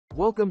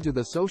Welcome to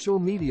the Social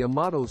Media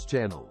Models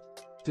channel.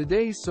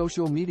 Today's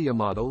social media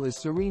model is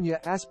Zuriñe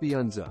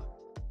Aspiunza.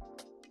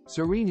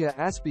 Zuriñe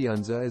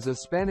Aspiunza is a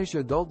Spanish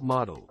adult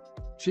model.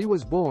 She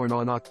was born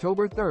on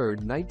October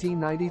 3,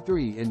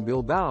 1993 in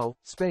Bilbao,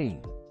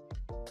 Spain.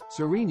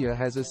 Zuriñe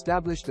has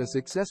established a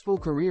successful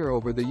career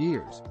over the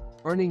years,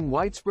 earning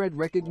widespread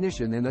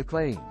recognition and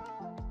acclaim.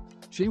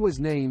 She was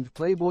named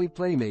Playboy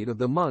Playmate of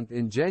the Month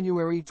in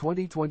January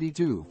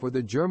 2022 for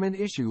the German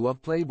issue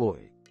of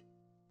Playboy.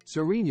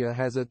 Zuriñe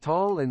has a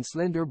tall and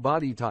slender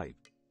body type,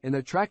 an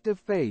attractive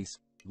face,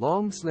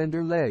 long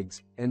slender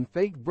legs, and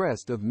fake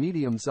breast of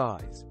medium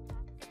size.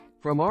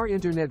 From our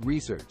internet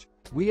research,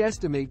 we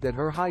estimate that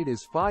her height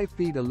is 5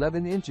 feet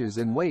 11 inches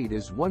and weight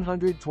is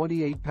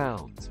 128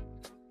 pounds.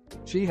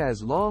 She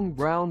has long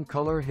brown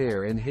color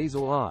hair and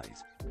hazel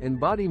eyes, and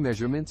body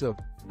measurements of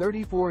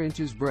 34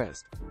 inches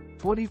breast,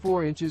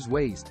 24 inches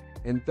waist,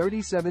 and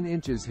 37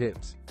 inches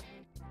hips.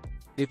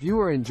 If you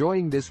are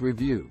enjoying this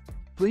review,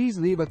 please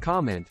leave a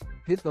comment,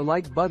 hit the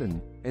like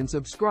button, and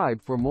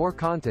subscribe for more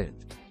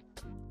content.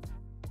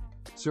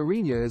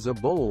 Zuriñe is a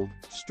bold,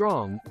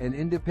 strong, and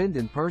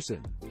independent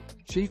person.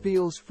 She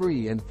feels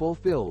free and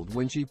fulfilled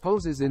when she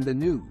poses in the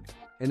nude,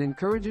 and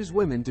encourages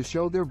women to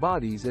show their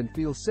bodies and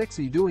feel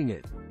sexy doing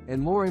it,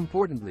 and more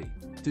importantly,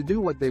 to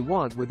do what they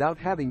want without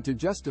having to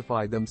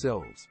justify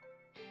themselves.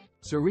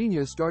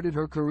 Zuriñe started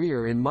her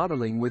career in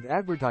modeling with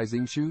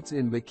advertising shoots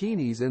in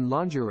bikinis and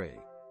lingerie.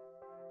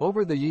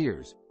 Over the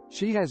years,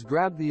 she has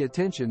grabbed the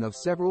attention of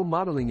several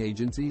modeling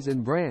agencies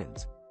and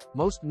brands.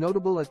 Most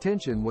notable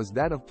attention was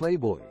that of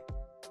Playboy.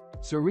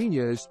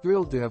 Zuriñe is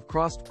thrilled to have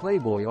crossed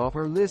Playboy off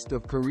her list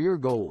of career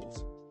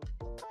goals.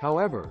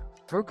 However,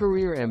 her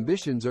career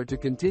ambitions are to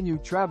continue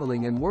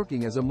traveling and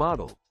working as a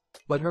model,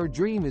 but her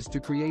dream is to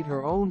create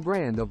her own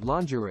brand of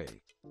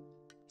lingerie.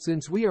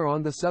 Since we are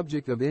on the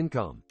subject of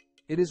income,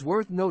 it is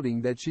worth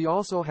noting that she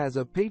also has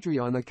a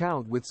Patreon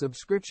account with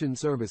subscription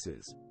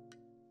services.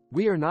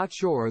 We are not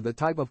sure the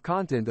type of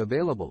content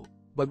available,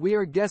 but we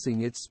are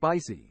guessing it's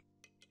spicy.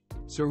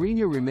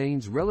 Zuriñe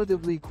remains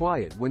relatively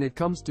quiet when it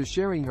comes to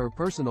sharing her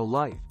personal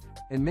life,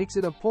 and makes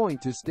it a point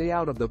to stay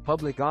out of the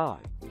public eye.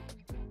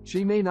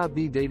 She may not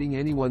be dating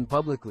anyone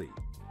publicly,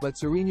 but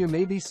Zuriñe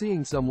may be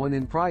seeing someone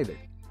in private,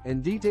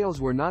 and details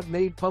were not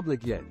made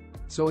public yet,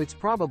 so it's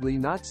probably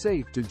not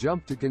safe to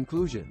jump to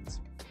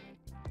conclusions.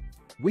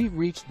 We've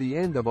reached the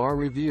end of our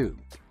review.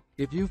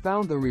 If you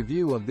found the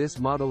review of this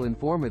model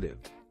informative,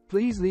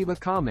 please leave a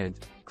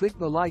comment, click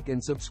the like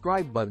and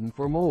subscribe button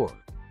for more.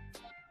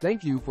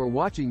 Thank you for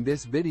watching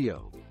this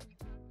video.